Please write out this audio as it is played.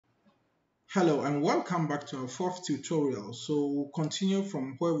Hello and welcome back to our fourth tutorial. So we'll continue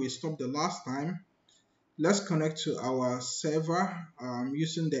from where we stopped the last time. Let's connect to our server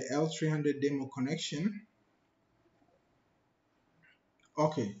using the L300 demo connection.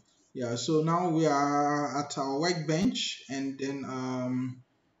 Okay, yeah, so now we are at our workbench and then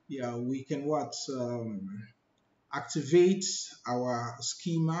yeah, we can activate our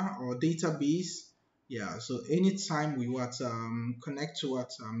schema or database. Yeah, so anytime we connect to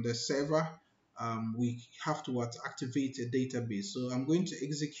the server, we have to activate a database. So I'm going to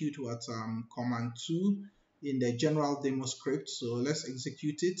execute command 2 in the general demo script. So let's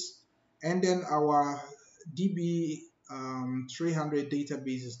execute it, and then our DB 300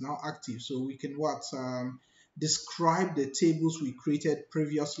 database is now active. So we can describe the tables we created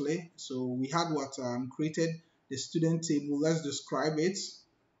previously. So we had created the student table. Let's describe it.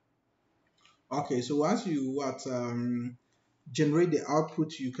 Okay, so once you generate the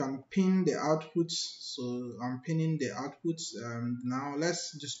output, you can pin the outputs. So I'm pinning the outputs. Now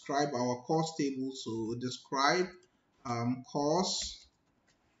let's describe our course table. So describe course,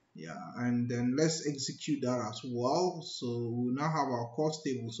 yeah, and then let's execute that as well. So we now have our course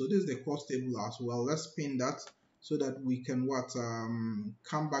table. So this is the course table as well. Let's pin that so that we can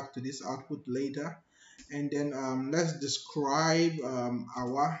come back to this output later. And then let's describe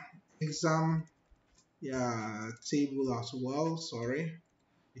our exam, yeah, table as well. Sorry,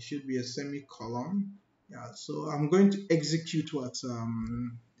 it should be a semicolon. Yeah, so I'm going to execute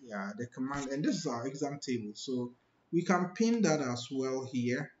yeah, the command, and this is our exam table. So we can pin that as well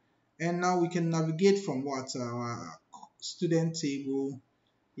here, and now we can navigate from our student table,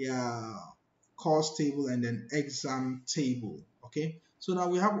 yeah, course table, and then exam table. Okay, so now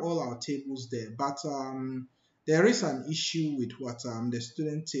we have all our tables there, but there is an issue with the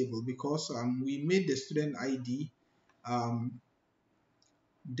student table, because we made the student ID um,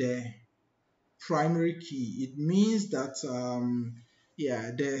 the primary key. It means that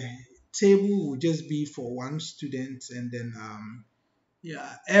yeah, the table will just be for one student, and then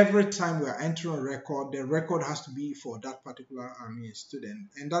yeah, every time we are entering a record, the record has to be for that particular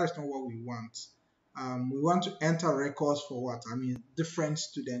student, and that is not what we want. We want to enter records for different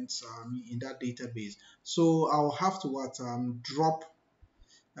students in that database. So I'll have to drop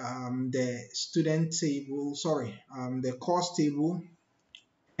the student table, sorry, the course table,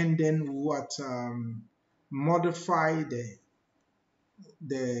 and then modify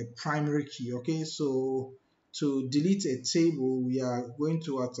the primary key. Okay, so to delete a table, we are going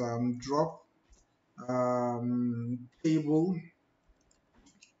to drop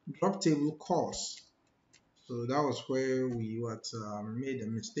table, course. So that was where we made a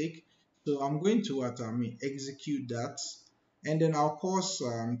mistake. So I'm going to execute that, and then our course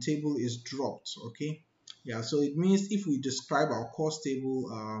table is dropped. Okay, yeah, so it means if we describe our course table,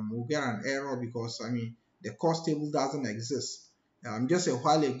 we'll get an error, because the course table doesn't exist. Just a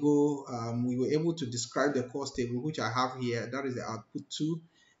while ago, we were able to describe the course table, which I have here. That is the output 2,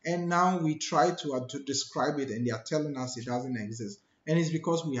 and now we try to describe it, and they are telling us it doesn't exist, and it's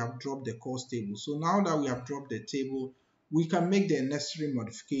because we have dropped the course table. So now that we have dropped the table, we can make the necessary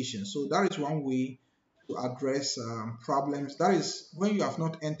modifications. So that is one way to address problems. That is, when you have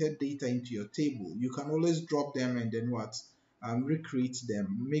not entered data into your table, you can always drop them, and then recreate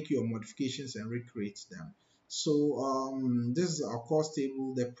them, make your modifications and recreate them. So this is our course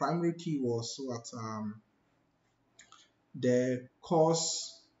table. The primary key was the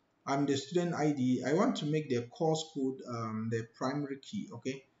course and the student ID. I want to make the course code the primary key.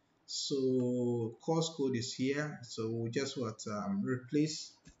 Okay, so course code is here. So we just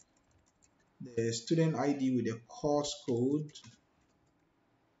replace the student ID with the course code.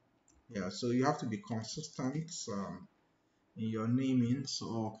 Yeah, so you have to be consistent in your naming.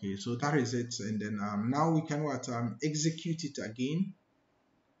 So okay, so that is it, and then now we can execute it again.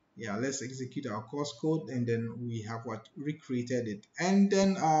 Yeah, let's execute our course code, and then we have recreated it. And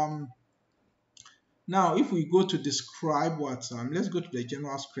then now if we go to describe let's go to the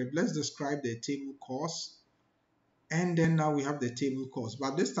general script. Let's describe the table course, and then now we have the table course,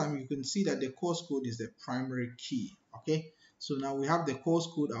 but this time you can see that the course code is the primary key. Okay, so now we have the course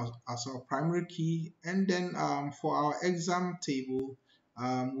code as our primary key, and then for our exam table,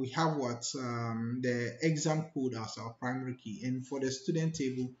 we have the exam code as our primary key, and for the student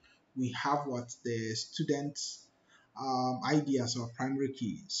table, we have the student ID as our primary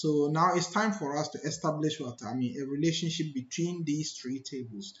key. So now it's time for us to establish a relationship between these three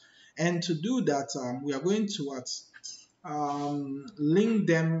tables, and to do that, we are going to link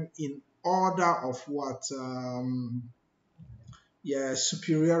them in order of yeah,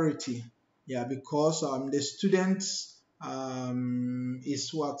 superiority. Yeah, because the students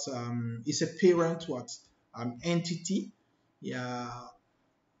is what is a parent what entity. Yeah,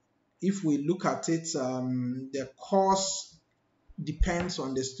 if we look at it, the course depends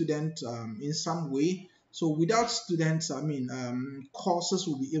on the student in some way. So without students, courses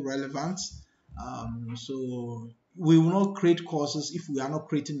will be irrelevant. So we will not create courses if we are not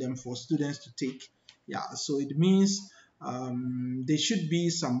creating them for students to take. Yeah, so it means there should be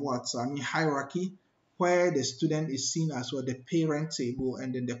somewhat, hierarchy where the student is seen as what the parent table,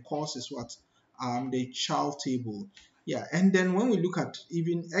 and then the course is what the child table. Yeah, and then when we look at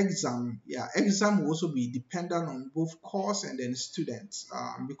even exam, yeah, exam will also be dependent on both course and then students,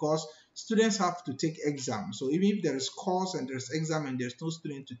 because students have to take exam. So even if there is course and there's exam and there's no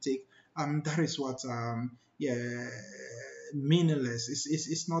student to take, that is what yeah, meaningless.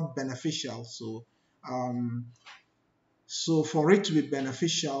 It's not beneficial. So for it to be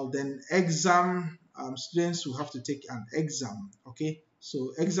beneficial, then exam, students will have to take an exam. Okay,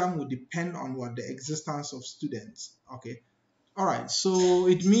 so exam will depend on what the existence of students. Okay, all right, so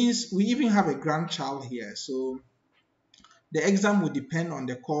it means we even have a grandchild here. So the exam will depend on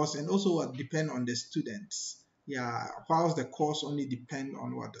the course and also what depend on the students. Yeah, whilst the course only depend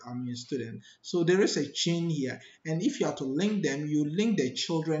on what student. So there is a chain here, and if you are to link them, you link the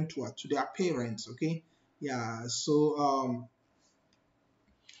children to what, to their parents. Okay, yeah. So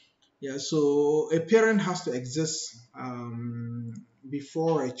a parent has to exist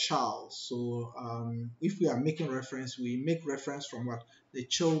before a child. So if we are making reference, we make reference from what, the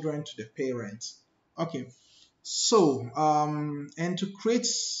children to the parents. Okay. So and to create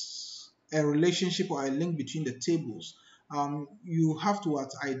a relationship or a link between the tables, you have to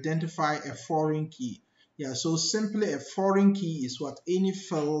what, identify a foreign key. Yeah. So simply a foreign key is what, any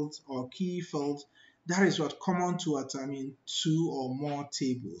field or key field that is what common to what, two or more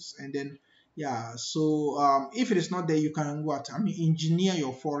tables. And then yeah, so if it is not there, you can what, engineer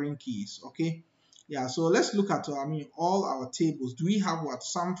your foreign keys. Okay, yeah. So let's look at all our tables. Do we have what,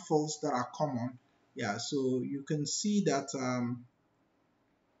 some fields that are common? Yeah, so you can see that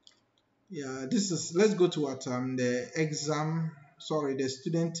yeah, this is, let's go to what, the exam, sorry, the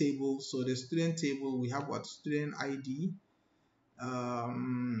student table. So the student table, we have what, student ID.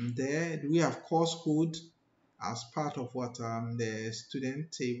 There, do we have course code as part of what, the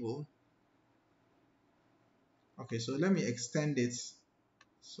student table? Okay, so let me extend it.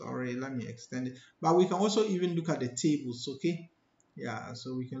 Sorry, let me extend it. But we can also even look at the tables. Okay, yeah,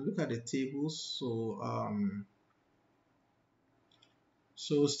 so we can look at the tables.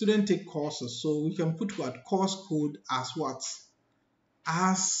 So student take courses. So we can put what, course code as what,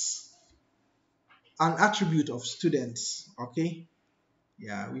 as an attribute of students. Okay,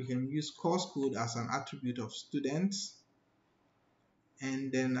 yeah, we can use course code as an attribute of students.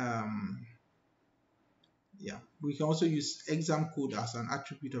 And then yeah, we can also use exam code as an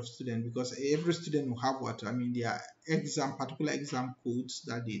attribute of student, because every student will have what, their exam, particular exam codes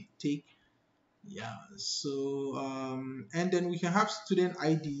that they take. Yeah, so and then we can have student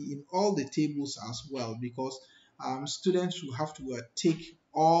ID in all the tables as well, because students will have to take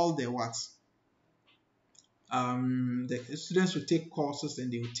all the what, the students will take courses,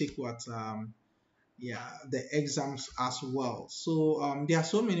 and they will take what, yeah, the exams as well. So there are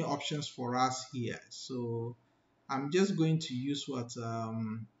so many options for us here. So I'm just going to use what,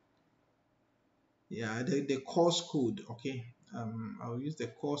 yeah, the course code. Okay, I'll use the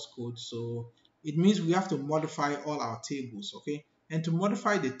course code. So it means we have to modify all our tables. Okay, and to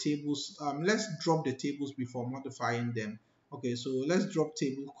modify the tables, let's drop the tables before modifying them. Okay, so let's drop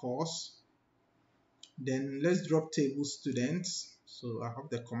table course, then let's drop table students. So I have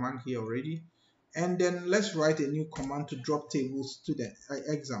the command here already, and then let's write a new command to drop table student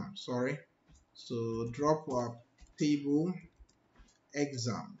exam, sorry. So drop table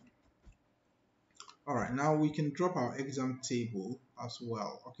exam. All right, now we can drop our exam table as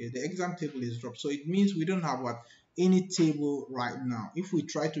well. Okay, the exam table is dropped, so it means we don't have what, any table right now. If we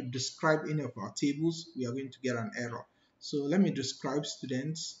try to describe any of our tables, we are going to get an error. So let me describe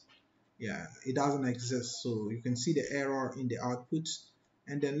students. Yeah, it doesn't exist, so you can see the error in the output.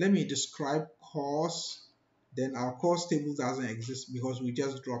 And then let me describe course. Then our course table doesn't exist because we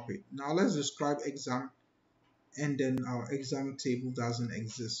just drop it. Now let's describe exam, and then our exam table doesn't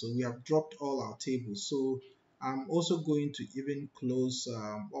exist, so we have dropped all our tables. So I'm also going to even close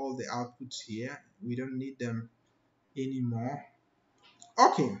all the outputs here. We don't need them anymore.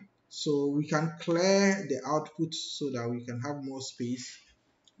 Okay, so we can clear the output so that we can have more space.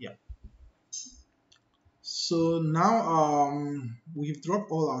 Yeah, so now we've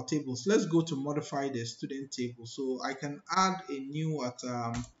dropped all our tables. Let's go to modify the student table. So I can add a new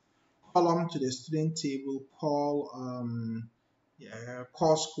column to the student table call yeah,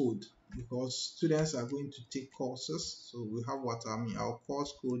 course code, because students are going to take courses. So we have what our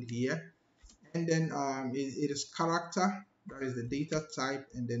course code here, and then it is character, that is the data type,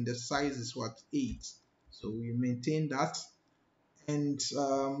 and then the size is what, 8. So we maintain that, and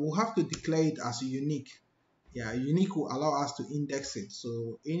we'll have to declare it as unique. Yeah, unique will allow us to index it.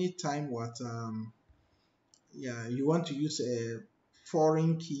 So anytime what yeah, you want to use a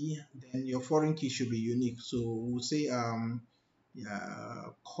foreign key, then your foreign key should be unique. So we'll say yeah,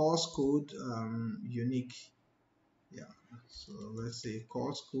 course code unique. Yeah, so let's say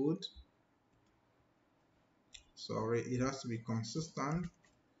course code, sorry, it has to be consistent,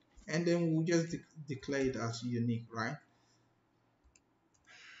 and then we'll just declare it as unique, right?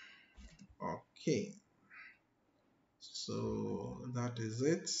 Okay, so that is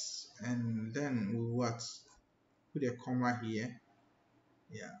it, and then we what, put a comma here.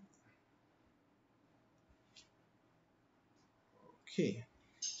 Yeah, okay.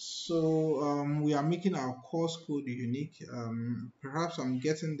 So we are making our course code unique. Perhaps I'm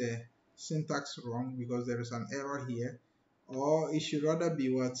getting the syntax wrong because there is an error here, or it should rather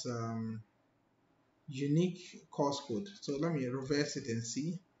be what, unique course code. So let me reverse it and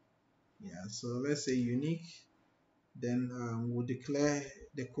see. Yeah, so let's say unique, then we'll declare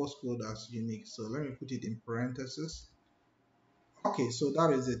the course code as unique. So let me put it in parentheses. Okay, so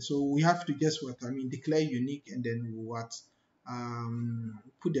that is it. So we have to guess what, declare unique, and then what,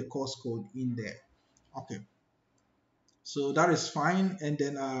 put the course code in there. Okay, so that is fine, and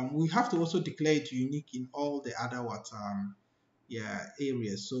then we have to also declare it unique in all the other what, yeah,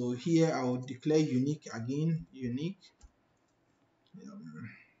 areas. So here I will declare unique again, unique.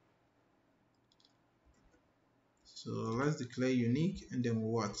 So let's declare unique, and then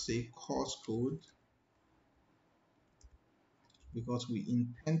what, say course code, because we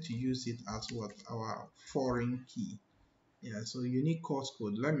intend to use it as what, our foreign key. Yeah, so unique course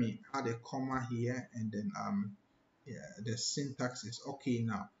code. Let me add a comma here, and then yeah, the syntax is okay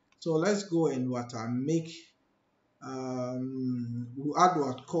now. So let's go and what, make we'll add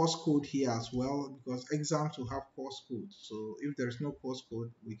what, course code here as well, because exams will have course code. So if there is no course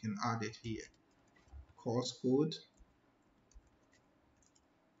code, we can add it here. Course code.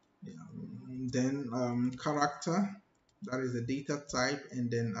 Yeah. Then character, that is the data type, and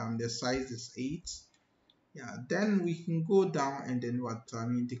then the size is 8. Yeah, then we can go down and then what,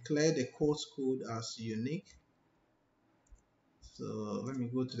 declare the course code as unique. So let me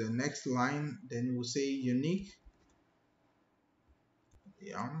go to the next line, then we'll say unique,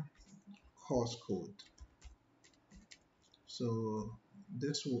 yeah, course code. So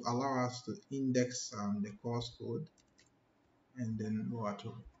this will allow us to index the course code, and then what.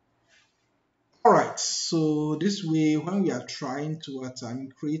 All right, so this way when we are trying to what,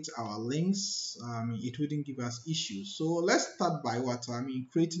 create our links, it wouldn't give us issues. So let's start by what,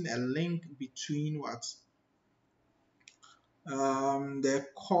 creating a link between what, the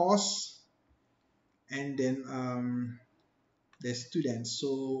course and then the student.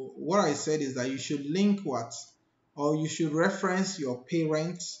 So what I said is that you should link what, or you should reference your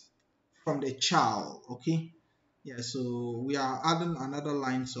parents from the child. Okay, yeah, so we are adding another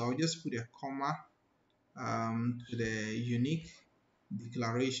line, so I'll just put a comma to the unique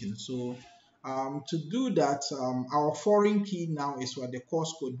declaration. So to do that, our foreign key now is what, the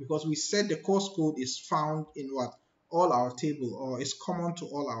course code, because we said the course code is found in what, all our table, or is common to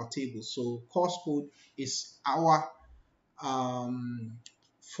all our tables. So course code is our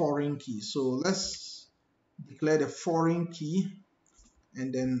foreign key. So let's declare the foreign key,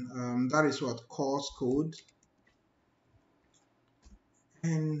 and then that is what, course code,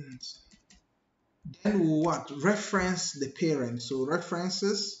 and then we'll what, reference the parent. So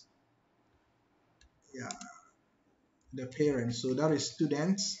references, yeah, the parent, so that is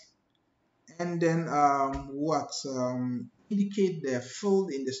students, and then what, indicate the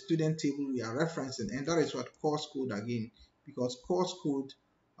field in the student table we are referencing, and that is what, course code again, because course code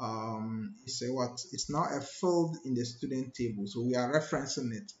is a what, it's now a field in the student table, so we are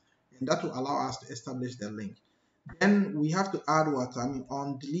referencing it, and that will allow us to establish the link. Then we have to add what,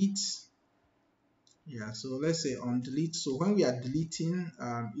 on delete. Yeah, so let's say on delete. So when we are deleting,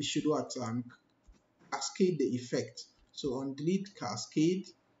 it should what, cascade the effect. So on delete cascade,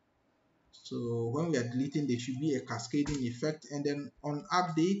 so when we are deleting, there should be a cascading effect, and then on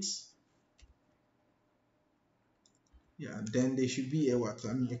updates, yeah, then there should be a what,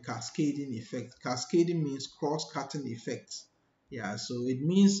 a cascading effect. Cascading means cross-cutting effect. Yeah, so it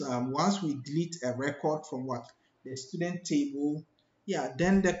means once we delete a record from what, the student table, Yeah,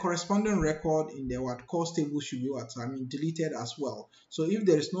 then the corresponding record in the what course table should be what deleted as well. So if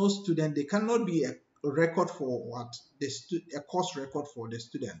there is no student, there cannot be a record for what a course record for the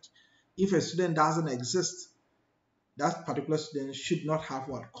student. If a student doesn't exist, that particular student should not have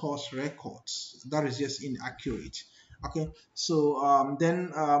what course records. That is just inaccurate. Okay, so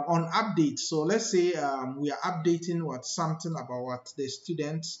then on update, so let's say we are updating what something about what the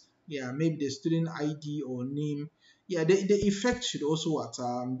students, yeah, maybe the student ID or name. Yeah, the effect should also what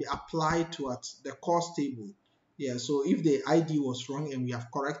be applied to what the course table. Yeah, so if the ID was wrong and we have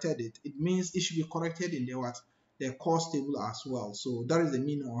corrected it, it means it should be corrected in the what the course table as well. So that is the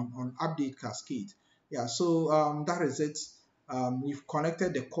meaning on update cascade. Yeah, so that is it. We've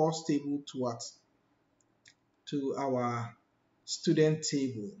connected the course table to what to our student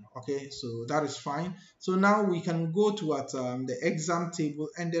table. Okay, so that is fine. So now we can go to what the exam table,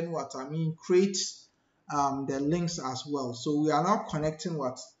 and then what create the links as well. So we are now connecting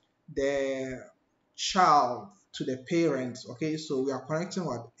what the child to the parents. Okay, so we are connecting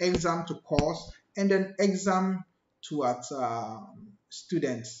what exam to course, and then exam to what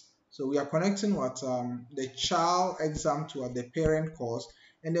students. So we are connecting what the child exam to what the parent course,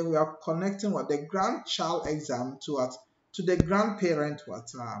 and then we are connecting what the grandchild exam to what to the grandparent what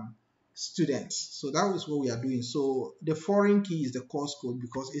students. So that is what we are doing. So the foreign key is the course code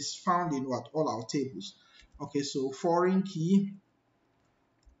because it's found in what all our tables. Okay, so foreign key,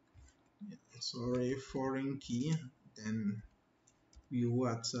 sorry, foreign key, then we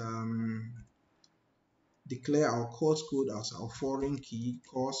what declare our course code as our foreign key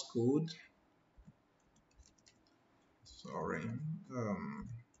course code. Sorry, okay,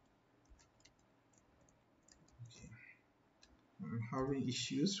 I'm having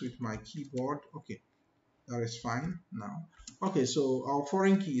issues with my keyboard. Okay, that is fine now. Okay, so our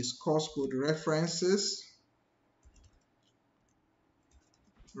foreign key is course code references.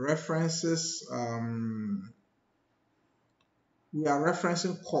 References, we are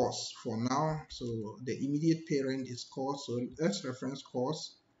referencing course for now. So the immediate parent is course. So let's reference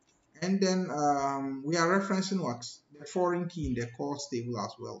course. And then we are referencing what? The foreign key in the course table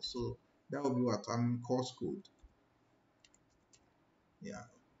as well. So that will be what? Course code. Yeah.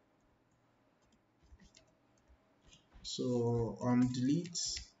 So on delete,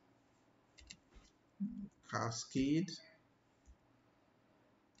 cascade,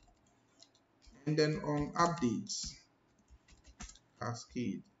 and then on updates,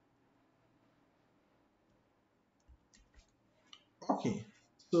 cascade. Okay,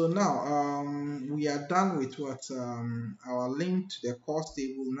 so now we are done with what our link to the course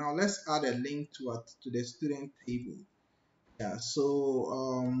table. Now let's add a link to what to the student table. Yeah,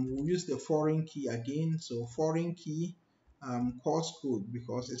 so we'll use the foreign key again. So foreign key course code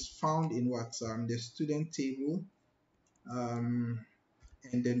because it's found in what the student table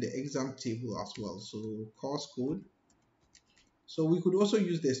and then the exam table as well. So course code. So we could also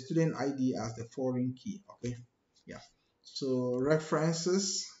use the student ID as the foreign key. Okay, yeah. So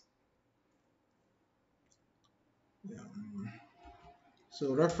references. Yeah.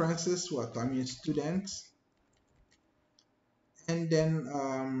 So references what students, and then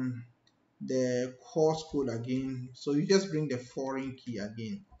the course code again. So you just bring the foreign key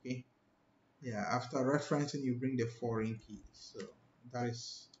again. Okay, yeah, after referencing you bring the foreign key. So that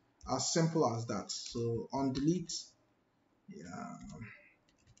is as simple as that. So on delete, yeah,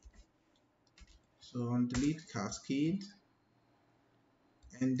 so on delete cascade,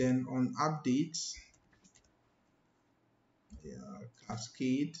 and then on updates, yeah,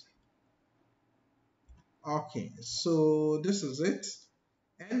 cascade. Okay, so this is it.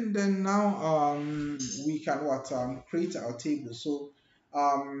 And then now we can what create our table. So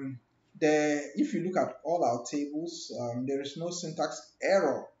um, if you look at all our tables, there is no syntax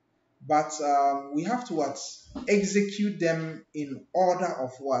error, but we have to what execute them in order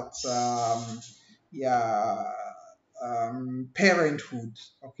of what yeah parenthood.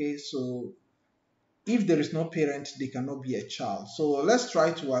 Okay, so if there is no parent, there cannot be a child. So let's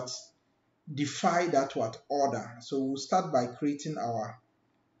try to what defy that what order. So we'll start by creating our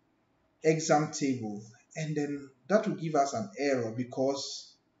exam table, and then that will give us an error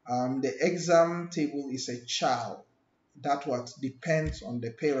because the exam table is a child that what depends on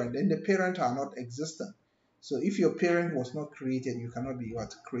the parent, and the parent are not existent. So if your parent was not created, you cannot be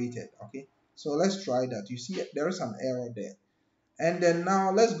what created. Okay, so let's try that. You see there is an error there. And then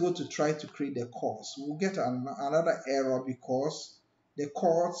now let's go to try to create the course. We'll get another error because the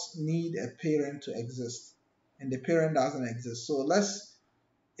course need a parent to exist, and the parent doesn't exist. So let's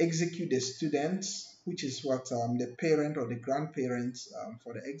execute the student, which is what the parent or the grandparents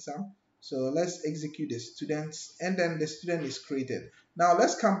for the exam. So let's execute the students, and then the student is created. Now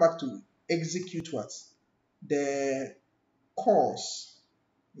let's come back to execute what? The course.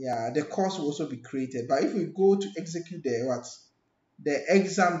 Yeah, the course will also be created. But if we go to execute the what? The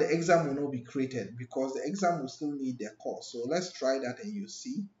exam will not be created because the exam will still need the course. So let's try that and you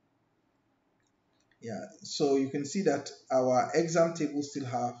see. Yeah, so you can see that our exam table still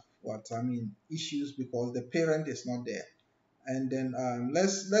have what I mean issues because the parent is not there. And then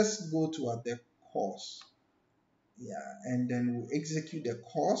let's go to the course. Yeah, and then we'll execute the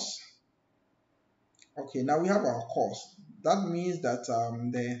course. Okay, now we have our course. That means that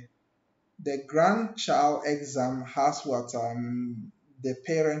the grandchild exam has what the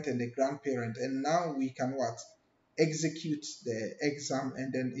parent and the grandparent, and now we can what execute the exam,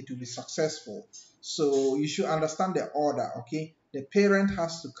 and then it will be successful. So you should understand the order. Okay, the parent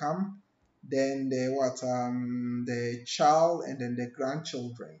has to come, then the child, and then the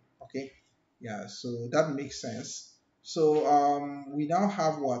grandchildren. Okay, yeah, so that makes sense. So we now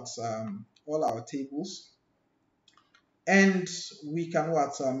have what all our tables, and we can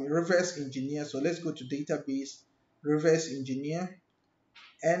what reverse engineer. So let's go to database, reverse engineer,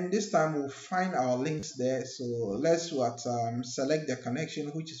 and this time we'll find our links there. So let's select the connection,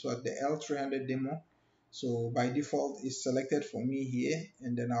 which is what the L300 demo. So by default is selected for me here,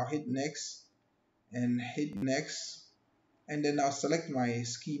 and then I'll hit next and hit next, and then I'll select my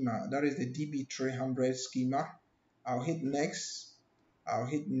schema, that is the DB300 schema. I'll hit next,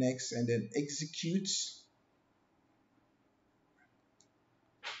 and then execute.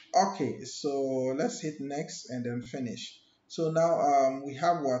 Okay, so let's hit next and then finish. So now we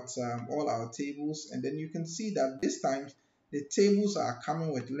have all our tables, and then you can see that this time the tables are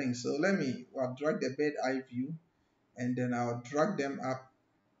coming with links. So let me drag the bird eye view, and then I'll drag them up.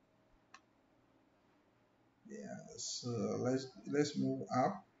 Yeah, so let's move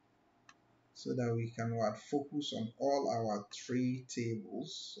up so that we can focus on all our three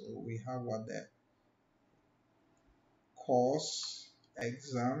tables. So we have the course,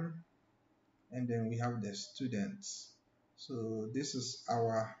 exam, and then we have the students. So this is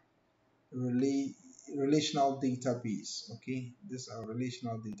our relay relational database. Okay, this is our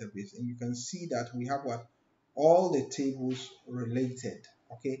relational database, and you can see that we have all the tables related.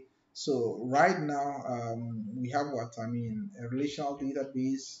 Okay, so right now we have a relational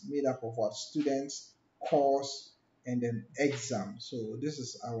database made up of students, course, and then exam. So this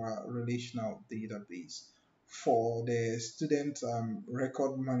is our relational database for the student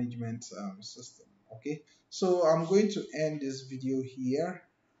record management system. Okay, so I'm going to end this video here.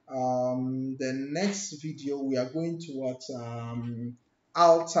 The next video we are going to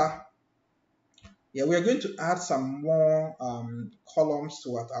alter. Yeah, we are going to add some more columns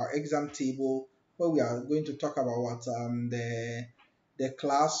to our exam table, where we are going to talk about the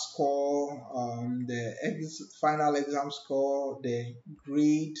class score, the final exam score, the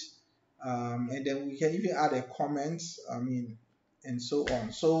grade, and then we can even add a comment, and so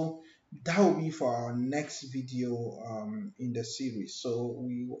on. So that will be for our next video in the series. So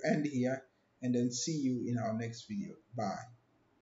we will end here and then see you in our next video. Bye.